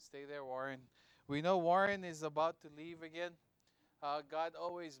Stay there, Warren. We know Warren is about to leave again. God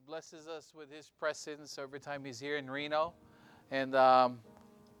always blesses us with His presence every time He's here in Reno. And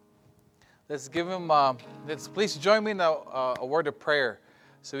let's give Him, let's please join me in a word of prayer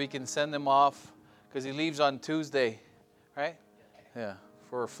so we can send Him off because He leaves on Tuesday, right? Yeah,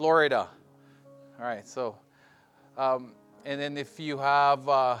 for Florida. All right, so, and then if you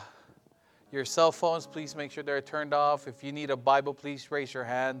have your cell phones, please make sure they're turned off. If you need a Bible, please raise your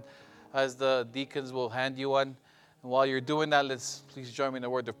hand as the deacons will hand you one. And while you're doing that, let's please join me in a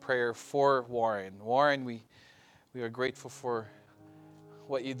word of prayer for Warren. Warren, we are grateful for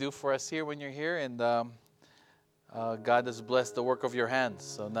what you do for us here when you're here. And God has blessed the work of your hands.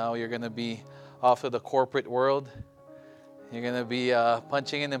 So now you're going to be off to the corporate world. You're going to be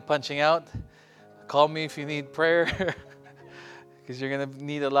punching in and punching out. Call me if you need prayer. Because you're going to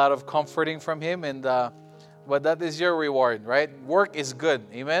need a lot of comforting from Him. And but that is your reward, right? Work is good.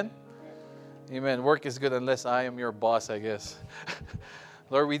 Amen? Amen. Work is good unless I am your boss, I guess.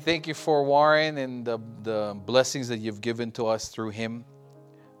 Lord, we thank you for Warren and the blessings that you've given to us through him.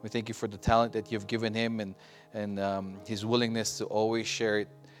 We thank you for the talent that you've given him and his willingness to always share it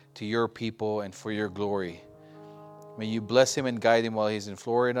to your people and for your glory. May you bless him and guide him while he's in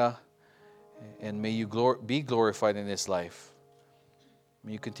Florida. And may you be glorified in his life.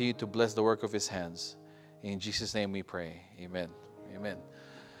 May you continue to bless the work of his hands. In Jesus' name we pray. Amen. Amen.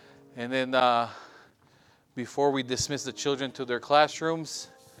 And then before we dismiss the children to their classrooms,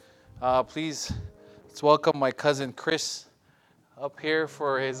 please let's welcome my cousin Chris up here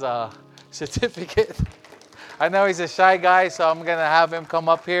for his certificate. I know he's a shy guy, so I'm going to have him come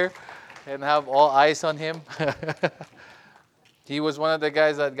up here and have all eyes on him. He was one of the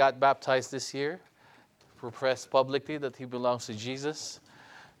guys that got baptized this year, professed publicly that he belongs to Jesus.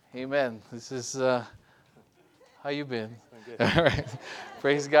 Amen. This is, how you been? I'm good. All right.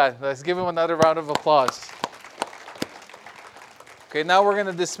 Praise God. Let's give him another round of applause. Okay, now we're going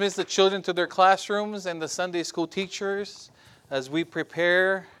to dismiss the children to their classrooms and the Sunday school teachers as we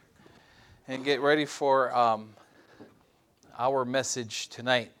prepare and get ready for our message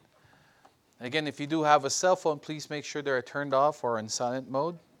tonight. Again, if you do have a cell phone, please make sure they're turned off or in silent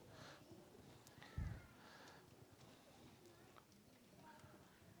mode.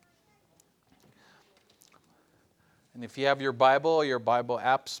 And if you have your Bible or your Bible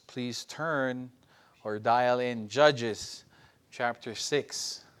apps, please turn or dial in Judges chapter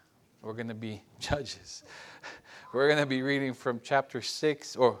 6. We're going to be Judges. We're going to be reading from chapter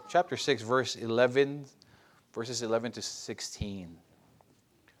 6, verses 11 to 16.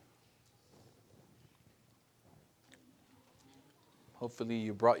 Hopefully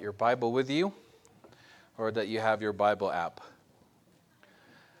you brought your Bible with you or that you have your Bible app.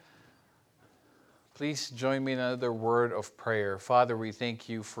 Please join me in another word of prayer. Father, we thank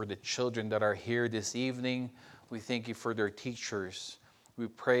you for the children that are here this evening. We thank you for their teachers. We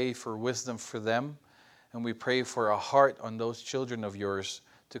pray for wisdom for them. And we pray for a heart on those children of yours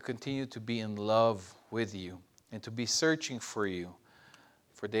to continue to be in love with you and to be searching for you,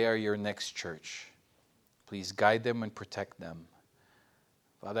 for they are your next church. Please guide them and protect them.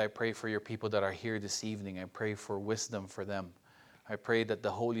 Father, I pray for your people that are here this evening. I pray for wisdom for them. I pray that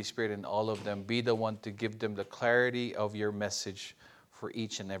the Holy Spirit in all of them be the one to give them the clarity of your message for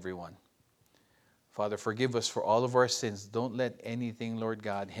each and every one. Father, forgive us for all of our sins. Don't let anything, Lord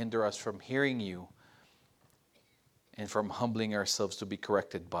God, hinder us from hearing you and from humbling ourselves to be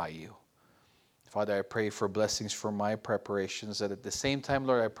corrected by you. Father, I pray for blessings for my preparations, that at the same time,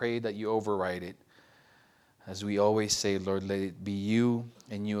 Lord, I pray that you override it. As we always say, Lord, let it be you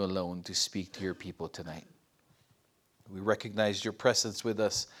and you alone to speak to your people tonight. We recognize your presence with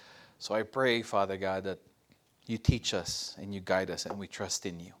us. So I pray, Father God, that you teach us and you guide us and we trust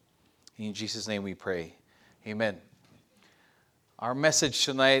in you. In Jesus' name we pray. Amen. Our message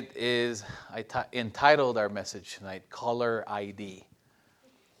tonight is, entitled our message tonight, Caller ID.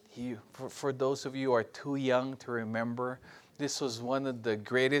 For those of you who are too young to remember, this was one of the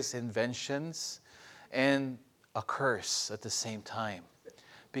greatest inventions and a curse at the same time.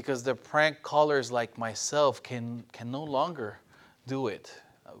 Because the prank callers like myself can no longer do it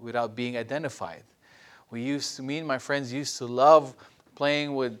without being identified. Me and my friends used to love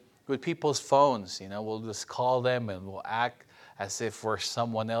playing with people's phones. You know, we'll just call them and we'll act as if we're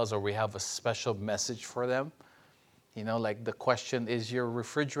someone else or we have a special message for them. You know, like the question, is your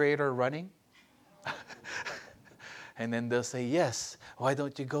refrigerator running? And then they'll say, yes. Why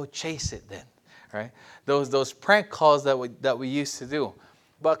don't you go chase it then? Right? Those prank calls that we used to do.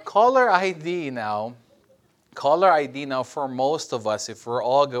 But caller ID now for most of us, if we're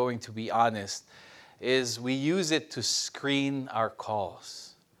all going to be honest, is we use it to screen our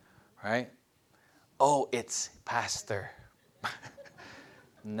calls. right? Oh, it's Pastor.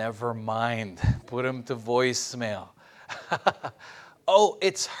 Never mind. Put him to voicemail. Oh,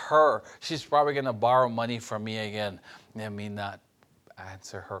 it's her. She's probably going to borrow money from me again. Let me not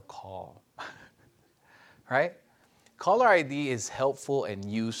answer her call. Right? Caller ID is helpful and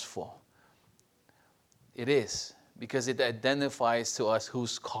useful. It is, because it identifies to us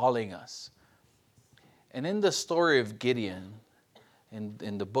who's calling us. And in the story of Gideon,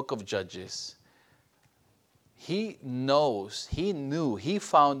 in the book of Judges, he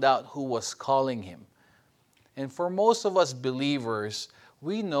found out who was calling him. And for most of us believers,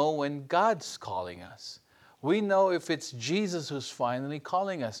 we know when God's calling us. We know if it's Jesus who's finally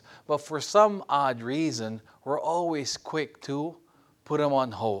calling us. But for some odd reason, we're always quick to put him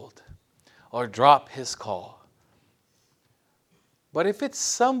on hold or drop his call. But if it's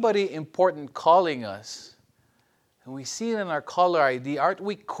somebody important calling us, and we see it in our caller ID, aren't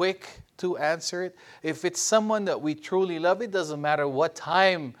we quick to answer it? If it's someone that we truly love, it doesn't matter what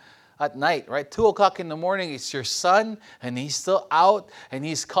time at night, right? 2 o'clock in the morning, it's your son, and he's still out, and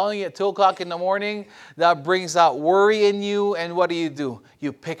he's calling you at 2 o'clock in the morning. That brings out worry in you, and what do?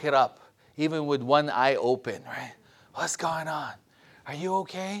 You pick it up, even with one eye open, right? What's going on? Are you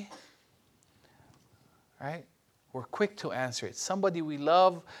okay? Right? We're quick to answer it. Somebody we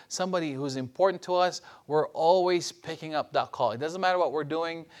love, somebody who's important to us, we're always picking up that call. It doesn't matter what we're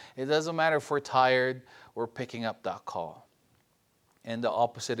doing. It doesn't matter if we're tired. We're picking up that call. And the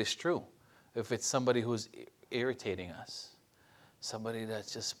opposite is true. If it's somebody who's irritating us, somebody that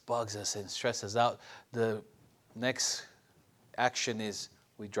just bugs us and stresses out, the next action is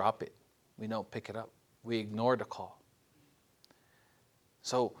we drop it. We don't pick it up. We ignore the call.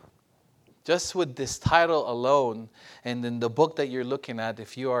 So just with this title alone, and in the book that you're looking at,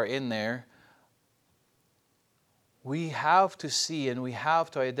 if you are in there, we have to see and we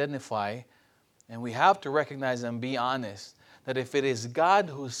have to identify and we have to recognize and be honest that if it is God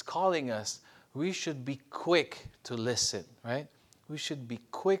who's calling us, we should be quick to listen, right? We should be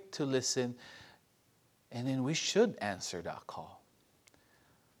quick to listen, and then we should answer that call.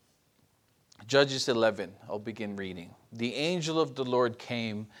 Judges 11, I'll begin reading. The angel of the Lord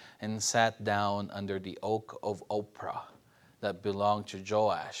came and sat down under the oak of Oprah that belonged to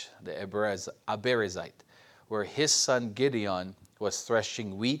Joash, the Abiezrite, where his son Gideon was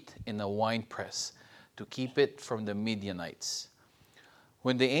threshing wheat in a winepress to keep it from the Midianites.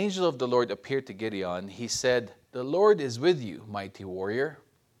 When the angel of the Lord appeared to Gideon, he said, "The Lord is with you, mighty warrior."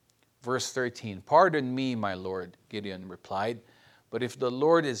 Verse 13, "Pardon me, my Lord," Gideon replied, "but if the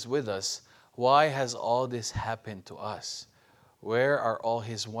Lord is with us, why has all this happened to us? Where are all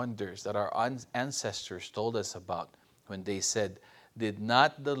his wonders that our ancestors told us about when they said, 'Did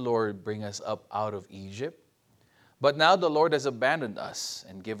not the Lord bring us up out of Egypt?' But now the Lord has abandoned us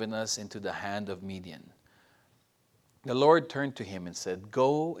and given us into the hand of Midian." The Lord turned to him and said,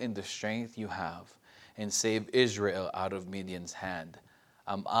 "Go in the strength you have and save Israel out of Midian's hand.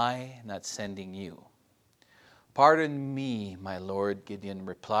 Am I not sending you?" "Pardon me, my Lord," Gideon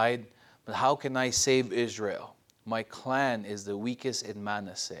replied, "but how can I save Israel? My clan is the weakest in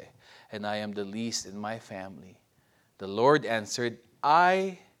Manasseh, and I am the least in my family." The Lord answered,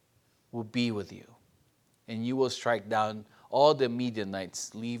 "I will be with you, and you will strike down all the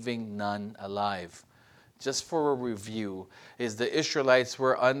Midianites, leaving none alive." Just for a review, is the Israelites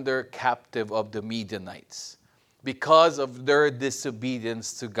were under captive of the Midianites because of their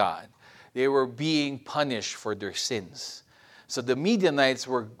disobedience to God. They were being punished for their sins. So the Midianites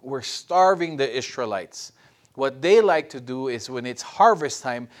were starving the Israelites. What they like to do is when it's harvest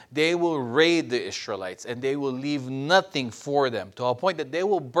time, they will raid the Israelites and they will leave nothing for them, to a point that they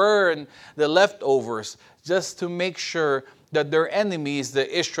will burn the leftovers just to make sure that their enemies, the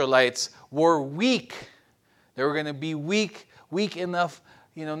Israelites, were weak. They were going to be weak enough,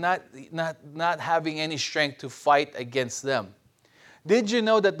 not having any strength to fight against them. Did you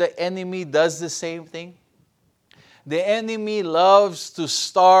know that the enemy does the same thing? The enemy loves to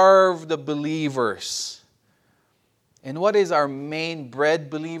starve the believers. And what is our main bread,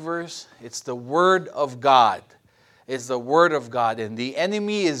 believers? It's the Word of God. It's the Word of God. And the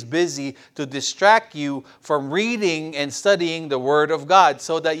enemy is busy to distract you from reading and studying the Word of God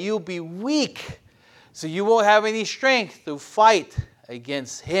so that you'll be weak. So you won't have any strength to fight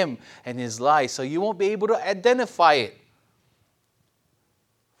against him and his lies. So you won't be able to identify it.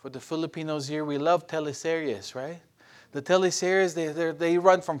 For the Filipinos here, we love teleseries, right? The teleseries, they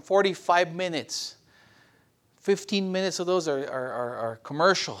run from 45 minutes. 15 minutes of those are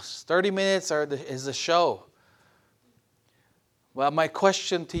commercials. 30 minutes is the show. Well, my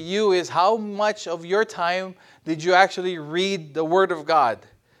question to you is, how much of your time did you actually read the Word of God?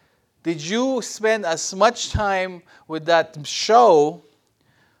 Did you spend as much time with that show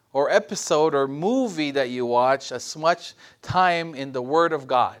or episode or movie that you watch as much time in the Word of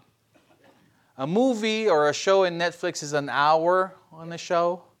God? A movie or a show in Netflix is an hour on the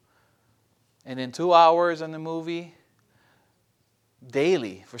show, and then 2 hours on the movie.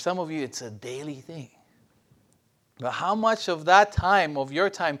 Daily. For some of you, it's a daily thing. But how much of that time, of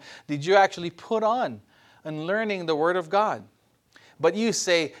your time, did you actually put on learning the Word of God? But you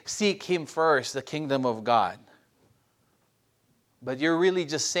say, seek Him first, the kingdom of God. But you're really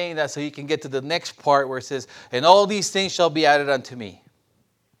just saying that so you can get to the next part where it says, and all these things shall be added unto me.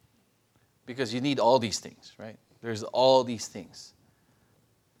 Because you need all these things, right? There's all these things.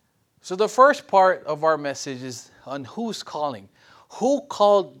 So the first part of our message is on who's calling. Who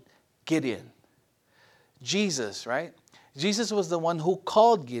called Gideon? Jesus, right? Jesus was the one who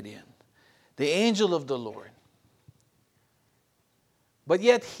called Gideon, the angel of the Lord. But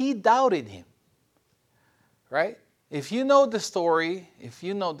yet he doubted him, right? If you know the story,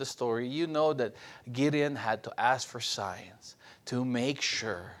 you know that Gideon had to ask for signs to make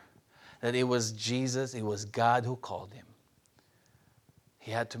sure that it was Jesus, it was God who called him.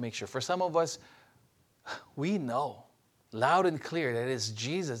 He had to make sure. For some of us, we know loud and clear that it's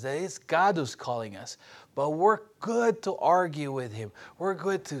Jesus, that it's God who's calling us. But we're good to argue with him. We're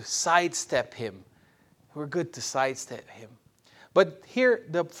good to sidestep him. But here,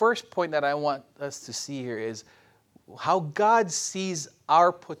 the first point that I want us to see here is how God sees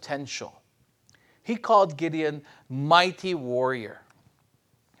our potential. He called Gideon mighty warrior.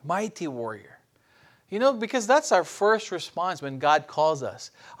 Mighty warrior. You know, because that's our first response when God calls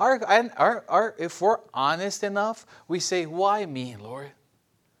us. If we're honest enough, we say, why me, Lord?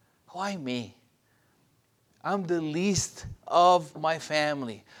 Why me? I'm the least of my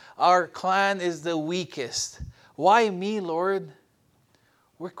family. Our clan is the weakest. Why me, Lord?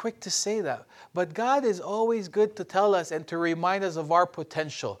 We're quick to say that. But God is always good to tell us and to remind us of our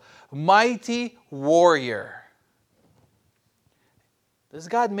potential. Mighty warrior. Does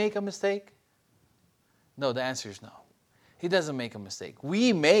God make a mistake? No, the answer is no. He doesn't make a mistake.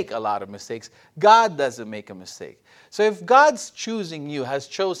 We make a lot of mistakes. God doesn't make a mistake. So if God's choosing you, has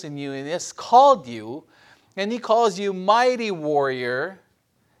chosen you, and has called you, and He calls you mighty warrior,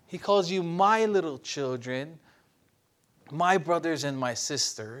 He calls you my little children, my brothers and my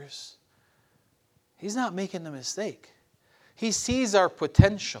sisters, He's not making a mistake. He sees our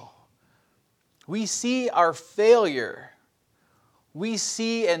potential. We see our failure. We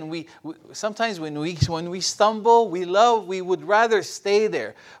see, and we sometimes when we stumble, we would rather stay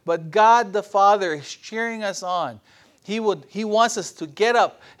there. But God the Father is cheering us on. He wants us to get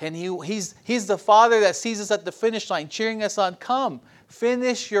up, and He's the Father that sees us at the finish line, cheering us on. Come,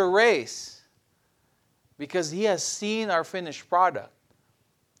 finish your race. Because He has seen our finished product.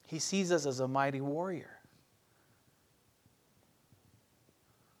 He sees us as a mighty warrior.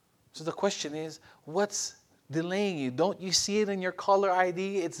 So the question is, what's delaying you? Don't you see it in your caller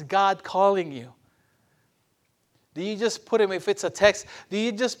ID? It's God calling you. Do you just put Him, if it's a text, do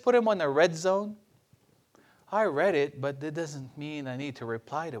you just put Him on the red zone? I read it, but that doesn't mean I need to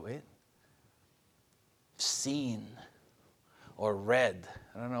reply to it. Seen or read.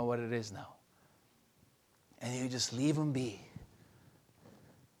 I don't know what it is now. And you just leave Him be.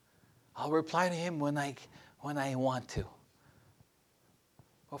 I'll reply to Him when I want to.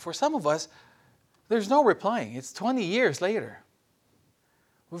 Well, for some of us, there's no replying. It's 20 years later.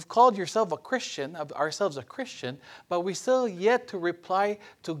 We've called ourselves a Christian, but we still yet to reply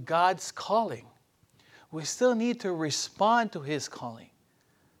to God's calling. We still need to respond to His calling.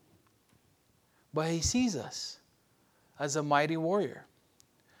 But He sees us as a mighty warrior.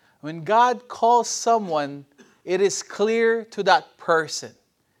 When God calls someone, it is clear to that person.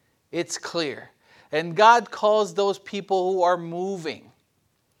 It's clear. And God calls those people who are moving.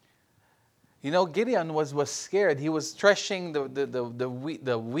 You know, Gideon was scared. He was threshing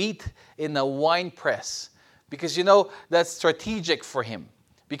the wheat in a wine press. Because, you know, that's strategic for him.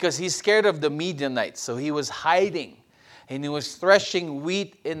 Because he's scared of the Midianites. So he was hiding. And he was threshing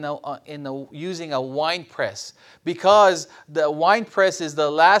wheat using a wine press. Because the wine press is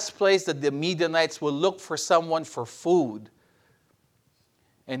the last place that the Midianites will look for someone for food.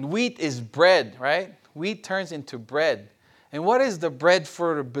 And wheat is bread, right? Wheat turns into bread. And what is the bread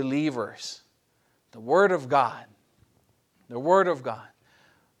for the believers? The Word of God. The Word of God.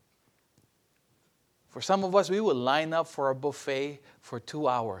 For some of us, we will line up for a buffet for 2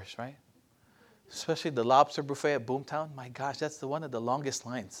 hours, right? Especially the lobster buffet at Boomtown. My gosh, that's one of the longest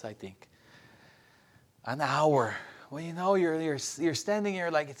lines, I think. An hour. Well, you know, you're standing here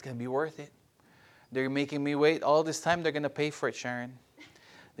like it's going to be worth it. They're making me wait all this time. They're going to pay for it, Sharon.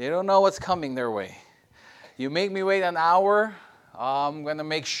 They don't know what's coming their way. You make me wait an hour, I'm going to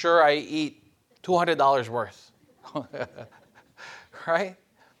make sure I eat $200 worth. Right?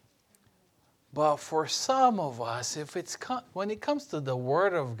 But for some of us, when it comes to the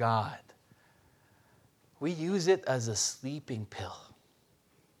Word of God, we use it as a sleeping pill.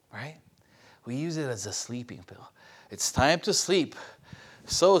 Right? We use it as a sleeping pill. It's time to sleep.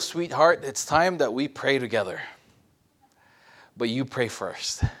 So, sweetheart, it's time that we pray together. But you pray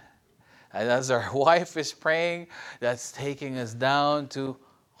first. And as our wife is praying, that's taking us down to,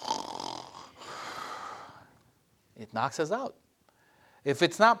 it knocks us out. If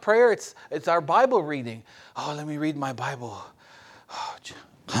it's not prayer, it's our Bible reading. Oh, let me read my Bible.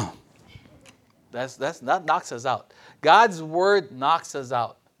 That knocks us out. God's word knocks us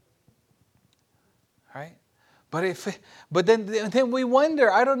out. Right? But then we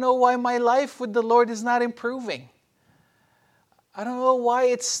wonder, I don't know why my life with the Lord is not improving. I don't know why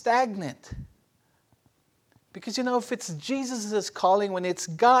it's stagnant. Because, if it's Jesus' calling, when it's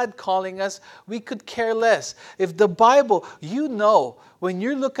God calling us, we could care less. If the Bible, when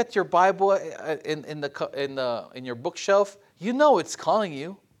you look at your Bible in your bookshelf, it's calling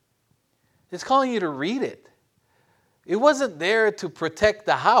you. It's calling you to read it. It wasn't there to protect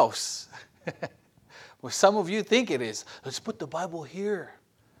the house. Well, some of you think it is. Let's put the Bible here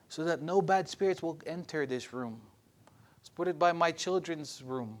so that no bad spirits will enter this room. Let's put it by my children's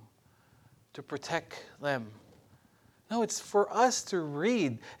room to protect them. No, it's for us to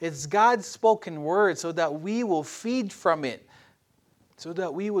read. It's God's spoken word so that we will feed from it. So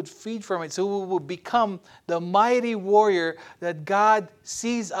that we would feed from it. So we will become the mighty warrior that God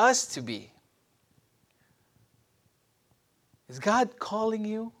sees us to be. Is God calling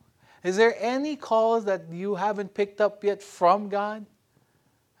you? Is there any calls that you haven't picked up yet from God?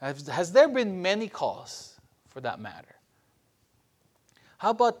 Has there been many calls for that matter? How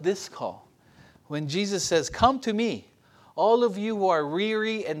about this call? When Jesus says, "Come to me, all of you who are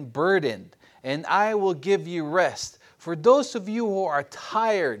weary and burdened, and I will give you rest." For those of you who are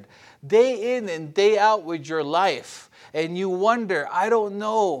tired, day in and day out with your life, and you wonder, I don't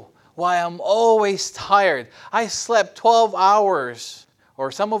know why I'm always tired. I slept 12 hours.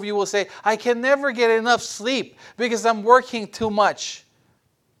 Or some of you will say, I can never get enough sleep because I'm working too much.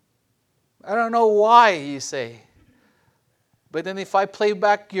 I don't know why, you say. But then if I play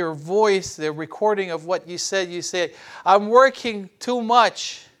back your voice, the recording of what you said, I'm working too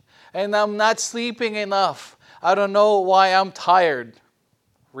much and I'm not sleeping enough. I don't know why I'm tired.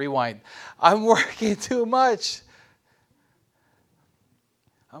 Rewind. I'm working too much.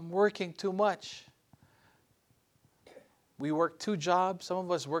 I'm working too much. We work 2 jobs. Some of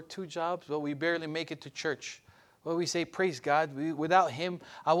us work 2 jobs, but we barely make it to church. Well, we say, praise God. Without Him,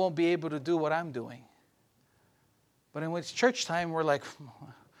 I won't be able to do what I'm doing. But when it's church time, we're like,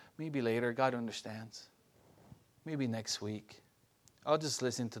 maybe later. God understands. Maybe next week. I'll just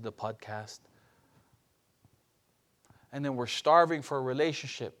listen to the podcast. And then we're starving for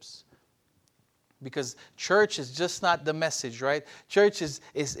relationships. Because church is just not the message, right? Church is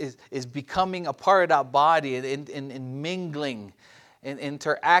becoming a part of that body and mingling and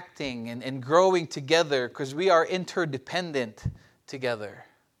interacting and growing together because we are interdependent together.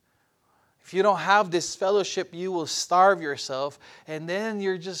 If you don't have this fellowship, you will starve yourself and then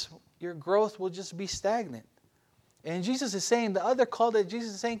your growth will just be stagnant. And Jesus is saying, the other call that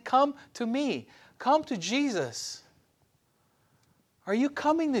Jesus is saying, come to me. Come to Jesus. Are you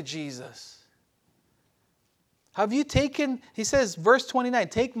coming to Jesus? Have you taken, he says, verse 29,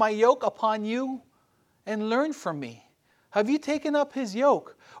 take my yoke upon you and learn from me. Have you taken up His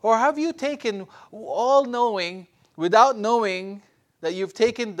yoke? Or have you taken all knowing, without knowing that you've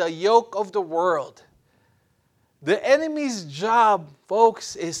taken the yoke of the world? The enemy's job,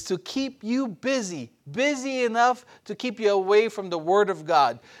 folks, is to keep you busy. Busy enough to keep you away from the Word of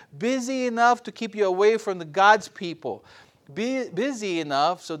God. Busy enough to keep you away from the God's people. Be busy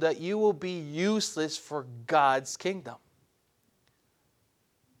enough so that you will be useless for God's kingdom.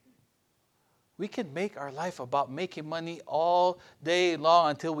 We can make our life about making money all day long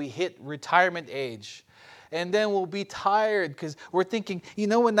until we hit retirement age. And then we'll be tired because we're thinking,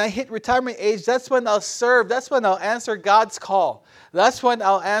 when I hit retirement age, that's when I'll serve. That's when I'll answer God's call. That's when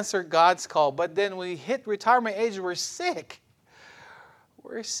I'll answer God's call. But then when we hit retirement age, we're sick.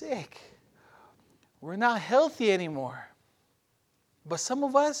 We're sick. We're not healthy anymore. But some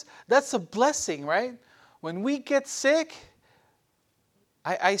of us, that's a blessing, right? When we get sick,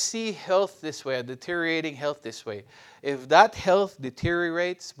 I see health this way, deteriorating health this way. If that health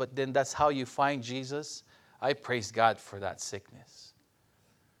deteriorates, but then that's how you find Jesus, I praise God for that sickness.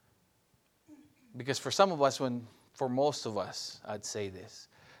 Because for some of us, for most of us, I'd say this.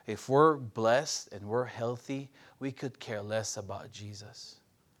 if we're blessed and we're healthy, we could care less about Jesus.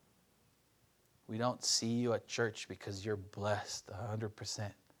 We don't see you at church because you're blessed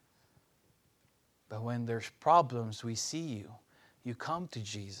 100%. But when there's problems, we see you. You come to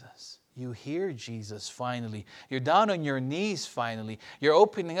Jesus. You hear Jesus finally. You're down on your knees finally. You're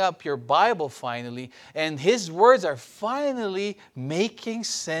opening up your Bible finally. And His words are finally making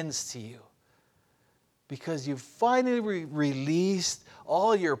sense to you. Because you finally released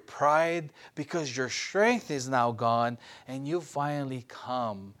all your pride, because your strength is now gone, and you finally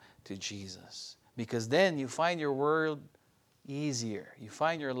come to Jesus. Because then you find your world easier. You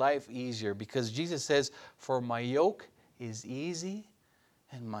find your life easier, because Jesus says, "For my yoke is easy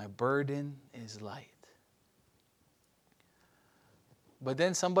and my burden is light." But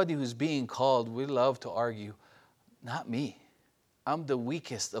then somebody who's being called, we love to argue, "Not me. I'm the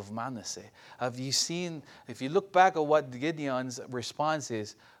weakest of Manasseh." Have you seen, if you look back at what Gideon's response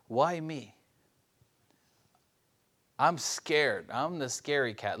is, why me? I'm scared. I'm the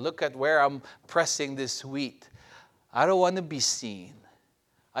scary cat. Look at where I'm pressing this wheat. I don't want to be seen.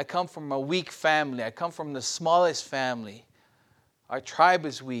 I come from a weak family. I come from the smallest family. Our tribe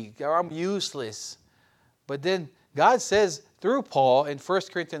is weak. I'm useless. But then God says through Paul in 1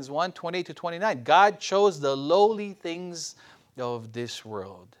 Corinthians 1, 28-29, God chose the lowly things of this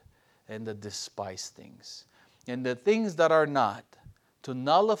world and the despised things and the things that are not, to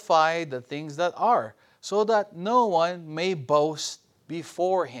nullify the things that are, so that no one may boast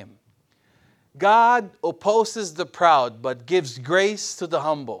before Him. God opposes the proud, but gives grace to the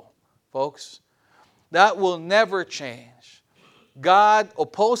humble. Folks, that will never change. God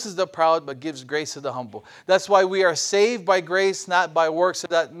opposes the proud, but gives grace to the humble. That's why we are saved by grace, not by works, so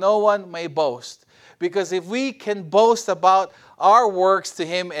that no one may boast. Because if we can boast about our works to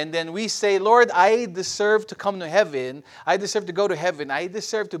Him, and then we say, "Lord, I deserve to come to heaven. I deserve to go to heaven. I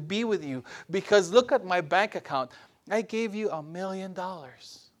deserve to be with you. Because look at my bank account. I gave you $1 million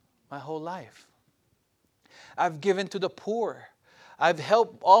my whole life. I've given to the poor. I've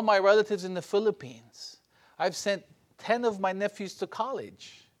helped all my relatives in the Philippines. I've sent 10 of my nephews to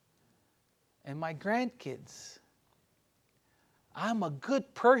college. And my grandkids. I'm a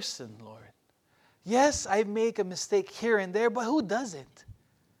good person, Lord. Yes, I make a mistake here and there, but who doesn't?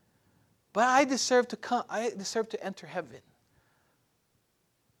 But I deserve to come. I deserve to enter heaven.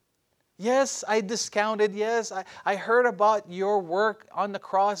 Yes, I discounted. Yes, I heard about your work on the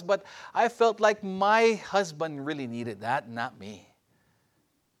cross, but I felt like my husband really needed that, not me."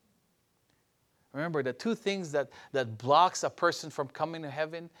 Remember, the two things that blocks a person from coming to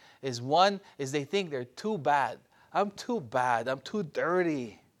heaven is, one is they think they're too bad. I'm too bad. I'm too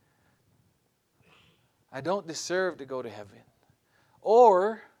dirty. I don't deserve to go to heaven.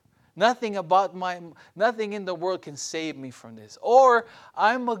 Or nothing in the world can save me from this. Or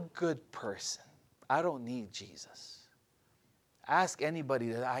I'm a good person. I don't need Jesus. Ask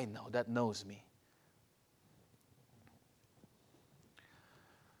anybody that I know that knows me.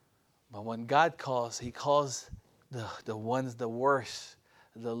 But when God calls, He calls the ones the worst,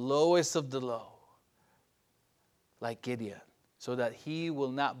 the lowest of the low, like Gideon, so that he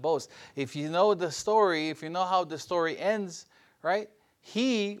will not boast. If you know the story, if you know how the story ends, right?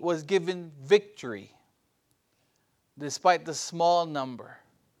 He was given victory despite the small number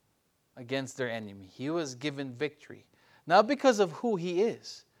against their enemy. He was given victory. Not because of who he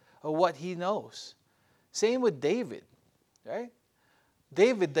is or what he knows. Same with David, right?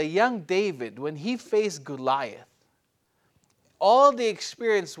 David, the young David, when he faced Goliath, all the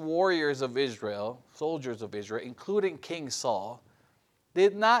experienced warriors of Israel, soldiers of Israel, including King Saul,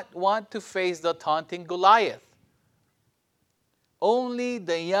 did not want to face the taunting Goliath. Only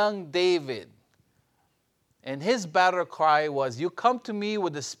the young David. And his battle cry was, "You come to me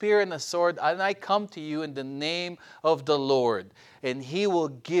with a spear and a sword, and I come to you in the name of the Lord, and He will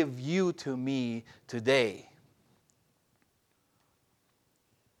give you to me today."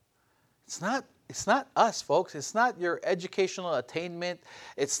 It's not us, folks. It's not your educational attainment.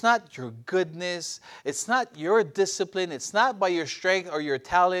 It's not your goodness. It's not your discipline. It's not by your strength or your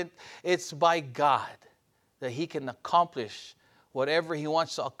talent. It's by God that He can accomplish whatever He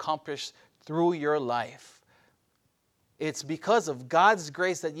wants to accomplish through your life. It's because of God's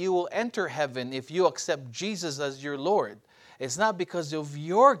grace that you will enter heaven if you accept Jesus as your Lord. It's not because of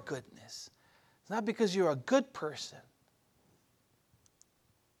your goodness. It's not because you're a good person.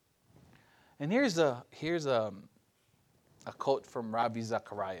 And here's a quote from Ravi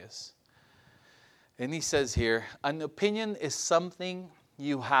Zacharias. And he says here, "An opinion is something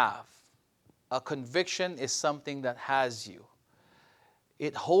you have. A conviction is something that has you.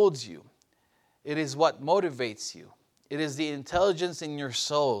 It holds you. It is what motivates you. It is the intelligence in your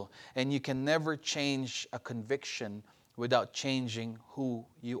soul, and you can never change a conviction without changing who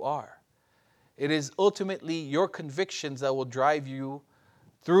you are. It is ultimately your convictions that will drive you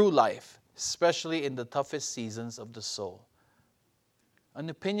through life, especially in the toughest seasons of the soul. An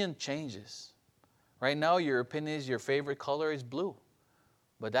opinion changes. Right now, your opinion is your favorite color is blue,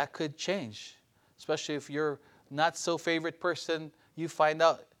 but that could change, especially if you're not so favorite person, you find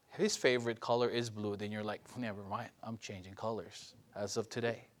out his favorite color is blue, then you're like, never mind, I'm changing colors as of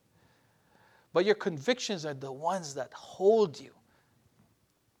today. But your convictions are the ones that hold you.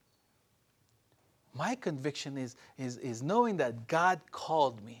 My conviction is knowing that God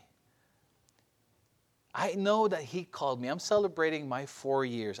called me. I know that He called me. I'm celebrating my 4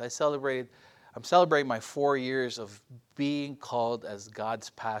 years. I'm celebrating my 4 years of being called as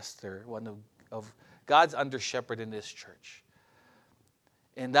God's pastor, one of God's under shepherd in this church.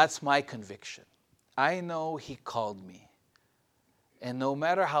 And that's my conviction. I know He called me. And no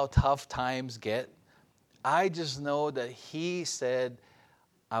matter how tough times get, I just know that He said,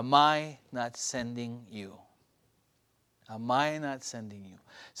 am I not sending you? Am I not sending you?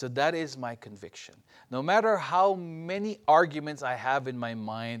 So that is my conviction. No matter how many arguments I have in my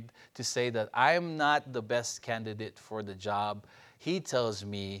mind to say that I am not the best candidate for the job, He tells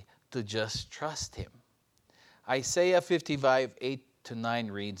me to just trust Him. Isaiah 55,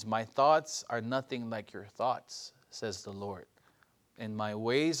 8-9 reads, my thoughts are nothing like your thoughts, says the Lord. And my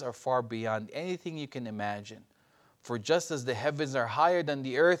ways are far beyond anything you can imagine. For just as the heavens are higher than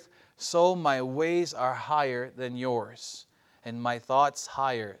the earth, so my ways are higher than yours, and my thoughts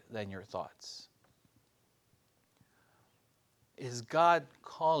higher than your thoughts. Is God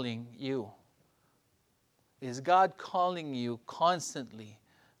calling you? Is God calling you constantly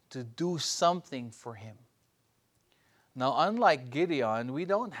to do something for Him? Now, unlike Gideon, we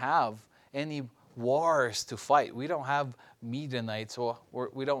don't have any wars to fight. We don't have Midianites, or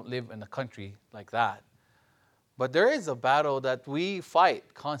we don't live in a country like that. But there is a battle that we fight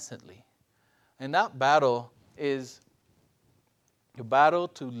constantly. And that battle is the battle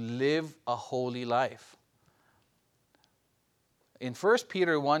to live a holy life. In 1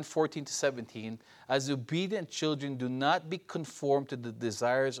 Peter 1, 14-17, as obedient children, do not be conformed to the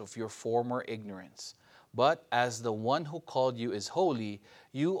desires of your former ignorance. But as the one who called you is holy,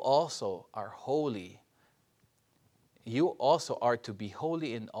 you also are holy. You also are to be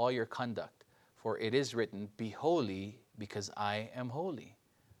holy in all your conduct. For it is written, be holy because I am holy.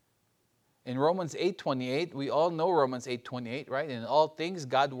 In Romans 8:28, we all know Romans 8:28, right? In all things,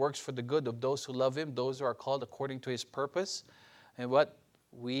 God works for the good of those who love Him, those who are called according to His purpose. And what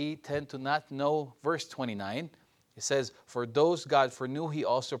we tend to not know, verse 29, it says, for those God foreknew, He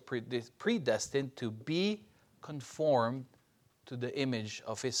also predestined to be conformed to the image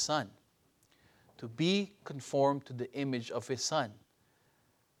of His Son. To be conformed to the image of His Son.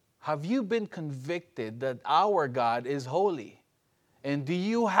 Have you been convicted that our God is holy? And do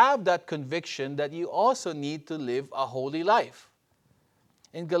you have that conviction that you also need to live a holy life?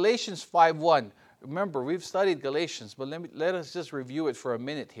 In Galatians 5:1, remember, we've studied Galatians, but let us just review it for a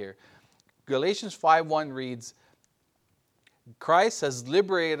minute here. Galatians 5:1 reads, Christ has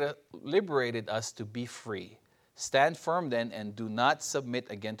liberated us to be free. Stand firm then and do not submit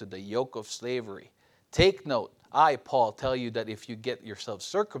again to the yoke of slavery. Take note, I, Paul, tell you that if you get yourself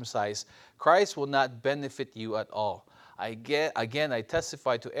circumcised, Christ will not benefit you at all. I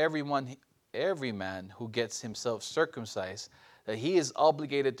testify to every man who gets himself circumcised that he is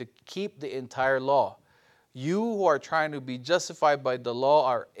obligated to keep the entire law. You who are trying to be justified by the law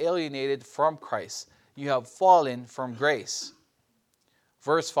are alienated from Christ. You have fallen from grace.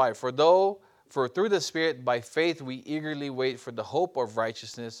 Verse 5, For through the Spirit by faith we eagerly wait for the hope of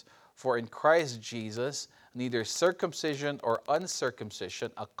righteousness, for in Christ Jesus neither circumcision or uncircumcision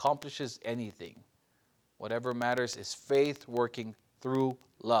accomplishes anything. Whatever matters is faith working through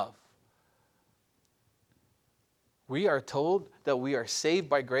love. We are told that we are saved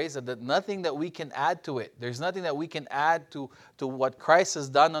by grace, and that nothing that we can add to it. There's nothing that we can add to what Christ has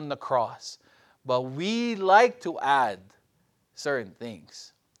done on the cross. But we like to add certain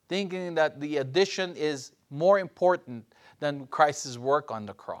things, thinking that the addition is more important than Christ's work on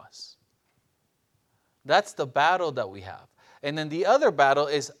the cross. That's the battle that we have. And then the other battle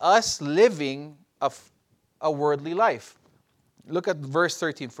is us living a worldly life. Look at verse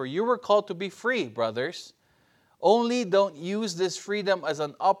 13. For you were called to be free, brothers. Only don't use this freedom as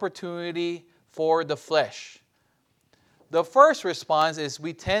an opportunity for the flesh. The first response is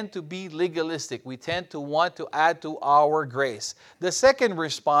we tend to be legalistic. We tend to want to add to our grace. The second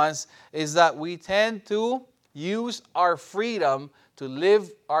response is that we tend to use our freedom to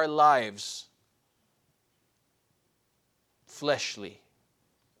live our lives fleshly,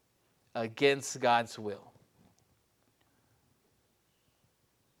 against God's will.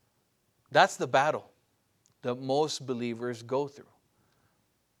 That's the battle that most believers go through.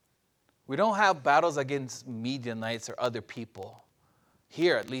 We don't have battles against Midianites or other people.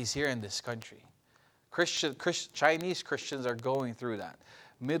 Here, at least here in this country. Chinese Christians are going through that.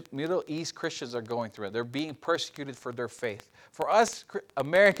 Middle East Christians are going through it. They're being persecuted for their faith. For us,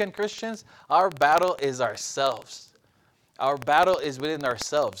 American Christians, our battle is ourselves. Our battle is within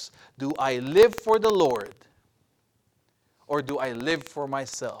ourselves. Do I live for the Lord? Or do I live for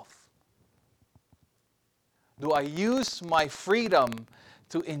myself? Do I use my freedom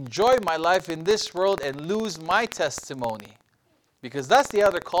to enjoy my life in this world and lose my testimony? Because that's the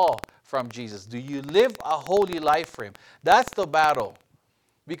other call from Jesus. Do you live a holy life for Him? That's the battle.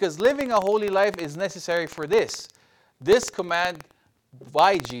 Because living a holy life is necessary for this. This command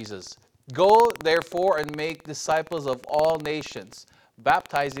by Jesus. Go, therefore, and make disciples of all nations,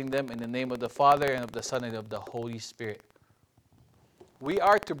 baptizing them in the name of the Father and of the Son and of the Holy Spirit. We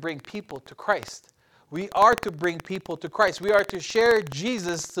are to bring people to Christ. We are to bring people to Christ. We are to share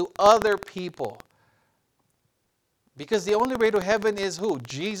Jesus to other people. Because the only way to heaven is who?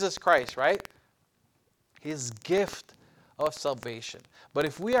 Jesus Christ, right? His gift of salvation. But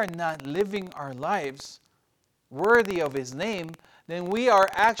if we are not living our lives worthy of His name, then we are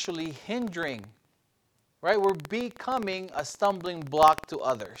actually hindering, right? We're becoming a stumbling block to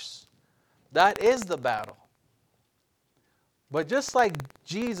others. That is the battle. But just like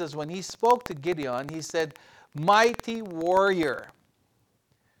Jesus, when He spoke to Gideon, He said, "Mighty warrior,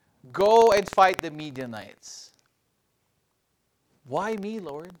 go and fight the Midianites." Why me,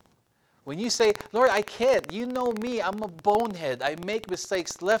 Lord? When you say, "Lord, I can't. You know me. I'm a bonehead. I make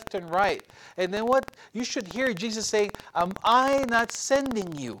mistakes left and right." And then what? You should hear Jesus saying, "Am I not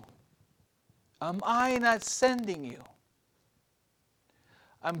sending you? Am I not sending you?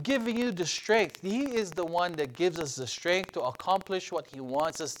 I'm giving you the strength." He is the one that gives us the strength to accomplish what He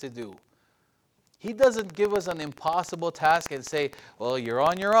wants us to do. He doesn't give us an impossible task and say, "Well, you're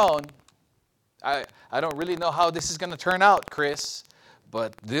on your own. I don't really know how this is going to turn out, Chris,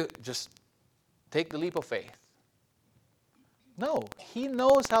 but just take the leap of faith." No, He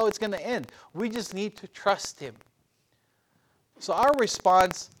knows how it's going to end. We just need to trust Him. So our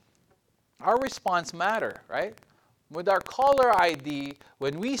response matter, right? With our caller ID,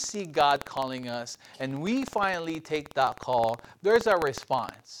 when we see God calling us and we finally take that call, there's a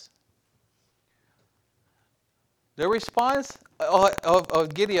response. The response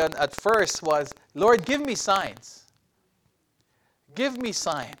of Gideon at first was, "Lord, give me signs. Give me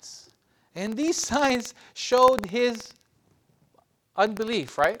signs." And these signs showed his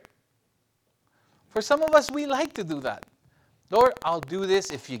unbelief, right? For some of us, we like to do that. "Lord, I'll do this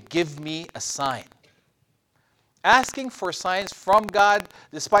if you give me a sign." Asking for signs from God,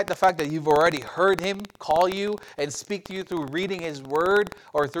 despite the fact that you've already heard Him call you and speak to you through reading His Word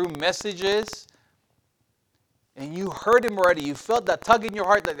or through messages, and you heard Him already, you felt that tug in your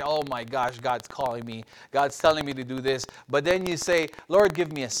heart that, "Oh my gosh, God's calling me, God's telling me to do this," but then you say, "Lord,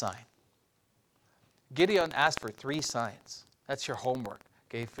 give me a sign." Gideon asked for 3 signs. That's your homework.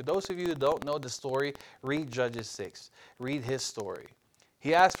 Okay, for those of you who don't know the story, read Judges 6. Read his story.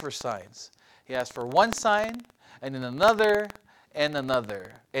 He asked for signs. He asked for 1 sign, and then another, and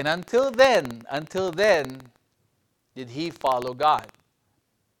another. And until then, did he follow God.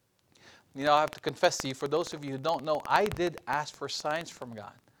 You know, I have to confess to you, for those of you who don't know, I did ask for signs from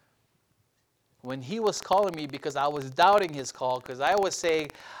God. When He was calling me, because I was doubting His call, because I was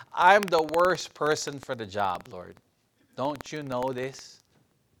saying, "I'm the worst person for the job, Lord. Don't you know this?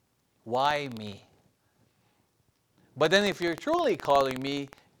 Why me?" But then if you're truly calling me,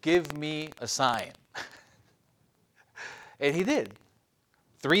 give me a sign. And He did.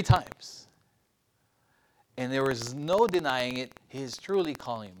 3 times. And there was no denying it. He is truly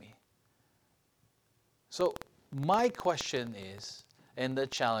calling me. So my question is, and the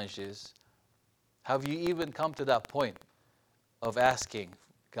challenge is, have you even come to that point of asking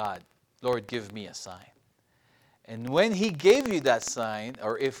God, "Lord, give me a sign"? And when He gave you that sign,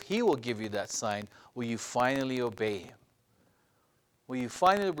 or if He will give you that sign, will you finally obey Him? Will you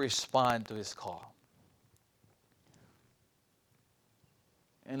finally respond to His call?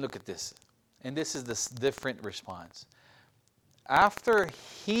 And look at this. And this is the different response. After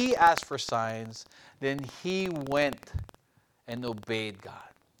he asked for signs, then he went and obeyed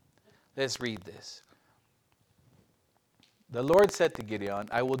God. Let's read this. The Lord said to Gideon,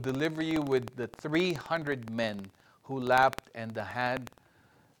 "I will deliver you with the 300 men who lapped and had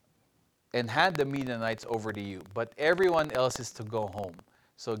the Midianites over to you, but everyone else is to go home."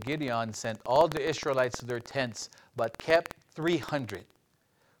 So Gideon sent all the Israelites to their tents, but kept 300,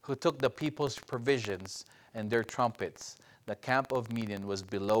 who took the people's provisions and their trumpets. The camp of Midian was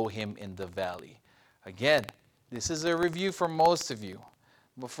below him in the valley. Again, this is a review for most of you.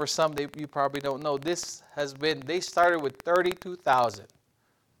 But for some, you probably don't know. They started with 32,000.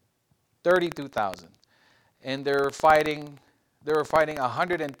 32,000. And they were fighting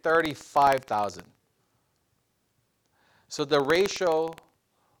 135,000. So the ratio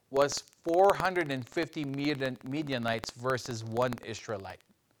was 450 Midianites versus one Israelite.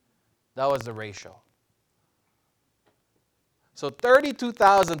 That was the ratio. So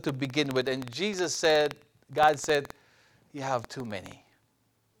 32,000 to begin with, and God said, you have too many.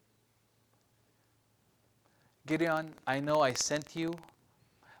 Gideon, I know I sent you,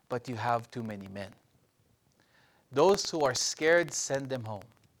 but you have too many men. Those who are scared, send them home.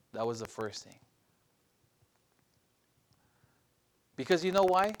 That was the first thing. Because you know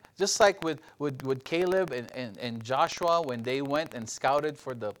why? Just like with Caleb and Joshua, when they went and scouted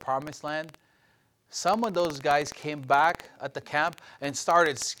for the promised land, some of those guys came back at the camp and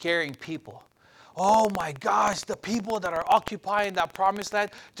started scaring people. Oh my gosh, the people that are occupying that promised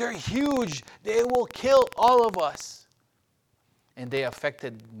land, they're huge. They will kill all of us. And they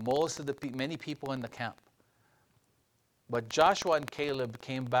affected many people in the camp. But Joshua and Caleb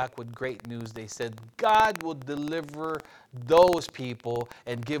came back with great news. They said, God will deliver those people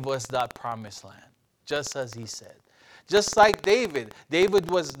and give us that promised land, just as he said. Just like David. David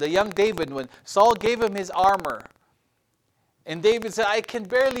was the young David when Saul gave him his armor. And David said, I can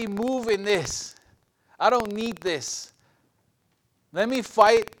barely move in this. I don't need this. Let me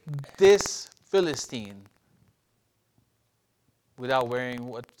fight this Philistine without wearing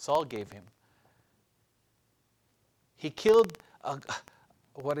what Saul gave him. He killed a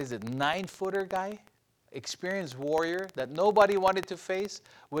 9-footer guy, experienced warrior that nobody wanted to face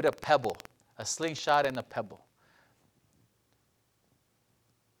with a pebble, a slingshot and a pebble.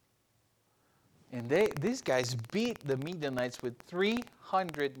 And these guys beat the Midianites with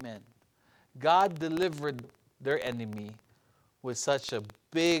 300 men. God delivered their enemy with such a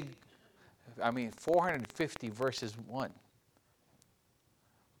big, 450 versus 1.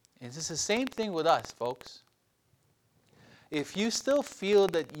 And it's the same thing with us, folks. If you still feel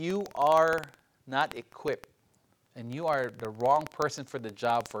that you are not equipped and you are the wrong person for the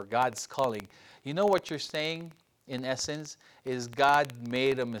job for God's calling, you know what you're saying in essence is God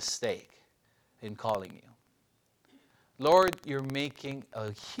made a mistake in calling you. Lord, you're making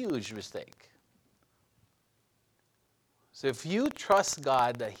a huge mistake. So if you trust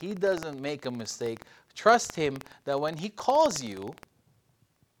God that he doesn't make a mistake, trust him that when he calls you,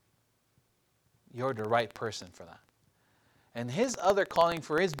 you're the right person for that. And his other calling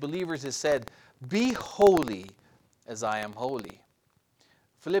for his believers is said, be holy as I am holy.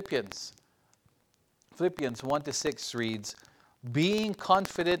 Philippians 1-6 reads, being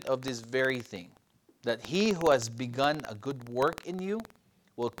confident of this very thing, that he who has begun a good work in you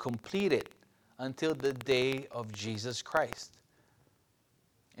will complete it until the day of Jesus Christ.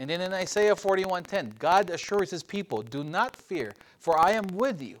 And then in Isaiah 41:10, God assures his people, do not fear, for I am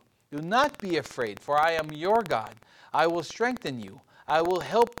with you. Do not be afraid, for I am your God. I will strengthen you. I will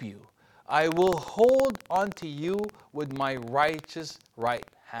help you. I will hold onto you with my righteous right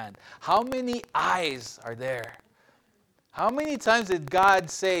hand. How many eyes are there? How many times did God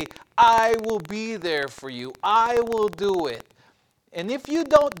say, I will be there for you. I will do it. And if you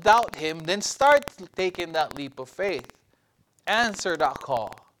don't doubt him, then start taking that leap of faith. Answer that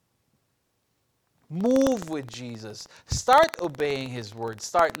call. Move with Jesus. Start obeying his word.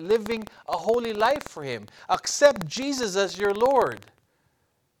 Start living a holy life for him. Accept Jesus as your Lord.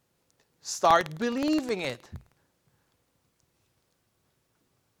 Start believing it.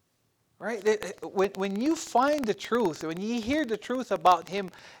 Right? When you find the truth, when you hear the truth about him,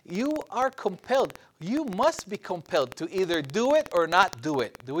 you are compelled. You must be compelled to either do it or not do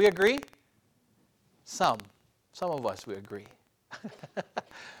it. Do we agree? Some of us, we agree.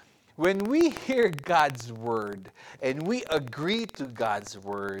 When we hear God's word and we agree to God's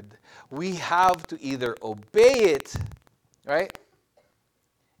word, we have to either obey it, right?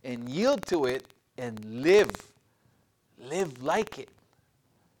 And yield to it and live like it.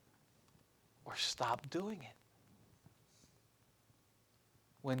 Or stop doing it.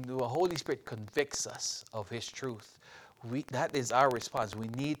 When the Holy Spirit convicts us of his truth, that is our response. We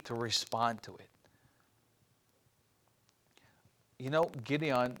need to respond to it. You know,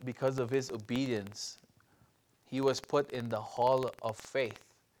 Gideon, because of his obedience, he was put in the hall of faith.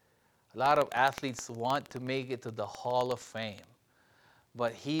 A lot of athletes want to make it to the hall of fame,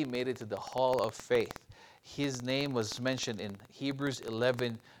 but he made it to the hall of faith. His name was mentioned in Hebrews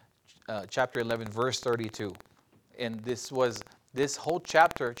 11, chapter 11, verse 32. And this whole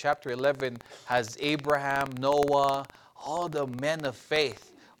chapter 11, has Abraham, Noah, all the men of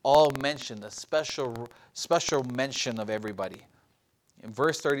faith, all mentioned, a special mention of everybody. And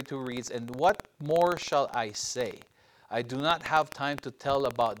verse 32 reads, "And what more shall I say? I do not have time to tell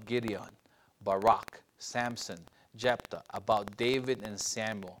about Gideon, Barak, Samson, Jephthah, about David and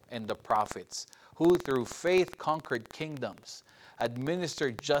Samuel and the prophets, who through faith conquered kingdoms,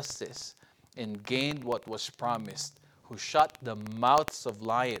 administered justice, and gained what was promised, who shut the mouths of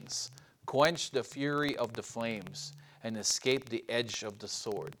lions, quenched the fury of the flames, and escaped the edge of the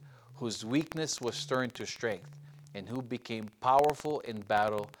sword, whose weakness was turned to strength, and who became powerful in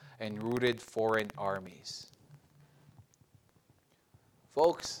battle and routed foreign armies."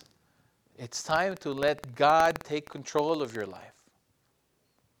 Folks, it's time to let God take control of your life.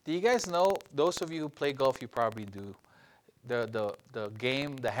 Do you guys know, those of you who play golf, you probably do, the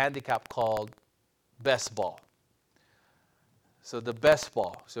game, the handicap called best ball. So the best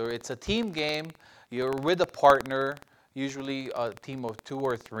ball. So it's a team game. You're with a partner, usually a team of 2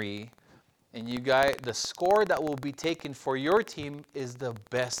 or 3. And the score that will be taken for your team is the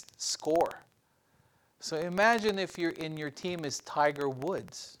best score. So imagine if your team is Tiger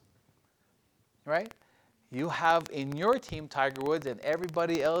Woods, right? You have in your team Tiger Woods, and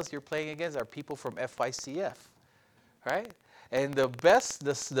everybody else you're playing against are people from FICF, right? And the best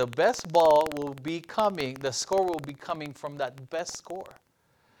ball will be coming, the score will be coming from that best score.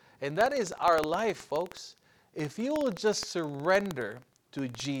 And that is our life, folks. If you will just surrender to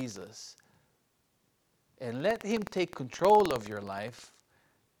Jesus and let Him take control of your life,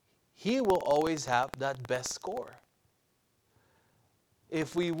 He will always have that best score.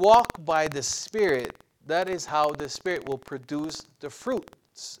 If we walk by the Spirit, that is how the Spirit will produce the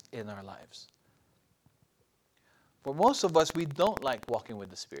fruits in our lives. For most of us, we don't like walking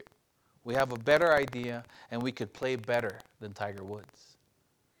with the Spirit. We have a better idea, and we could play better than Tiger Woods.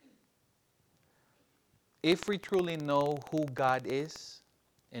 If we truly know who God is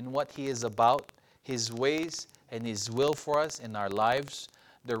and what He is about, His ways and His will for us in our lives,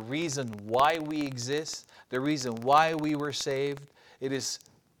 the reason why we exist, the reason why we were saved, it is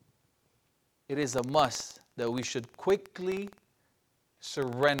a must that we should quickly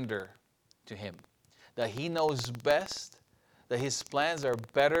surrender to Him. That He knows best, that His plans are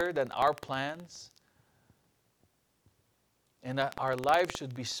better than our plans, and that our lives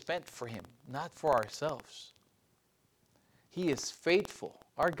should be spent for Him, not for ourselves. He is faithful.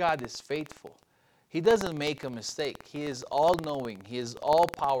 Our God is faithful. He doesn't make a mistake. He is all-knowing. He is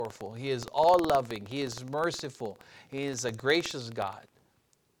all-powerful. He is all-loving. He is merciful. He is a gracious God.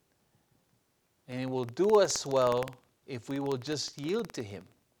 And He will do us well if we will just yield to Him.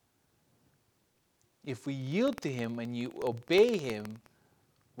 If we yield to Him and you obey Him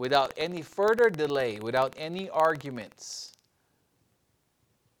without any further delay, without any arguments,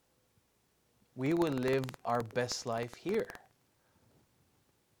 we will live our best life here.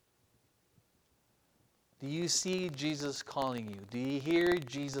 Do you see Jesus calling you? Do you hear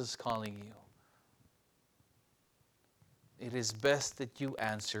Jesus calling you? It is best that you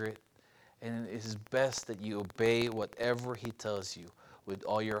answer it, and it is best that you obey whatever He tells you with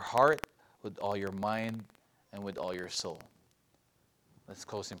all your heart, with all your mind, and with all your soul. Let's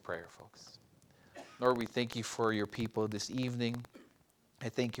close in prayer, folks. Lord, we thank You for Your people this evening. I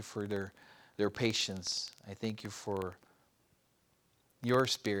thank You for their patience. I thank You for Your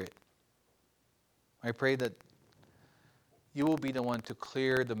Spirit. I pray that You will be the one to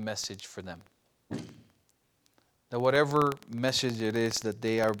clear the message for them. That whatever message it is that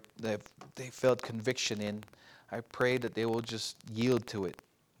they felt conviction in, I pray that they will just yield to it,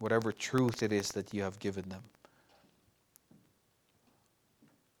 whatever truth it is that You have given them.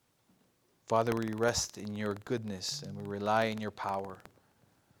 Father, we rest in Your goodness and we rely in Your power.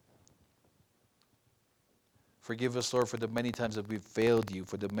 Forgive us, Lord, for the many times that we've failed You,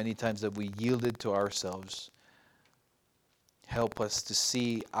 for the many times that we yielded to ourselves. Help us to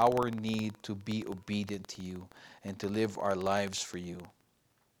see our need to be obedient to You and to live our lives for You.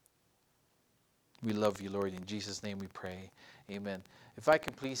 We love You, Lord. In Jesus' name we pray. Amen. If I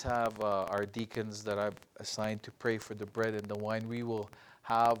can please have our deacons that I've assigned to pray for the bread and the wine, we will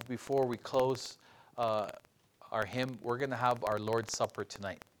have, before we close our hymn, we're going to have our Lord's Supper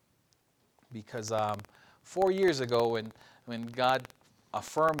tonight. Because 4 years ago, when God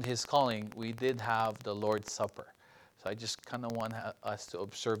affirmed His calling, we did have the Lord's Supper. So I just kind of want us to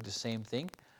observe the same thing.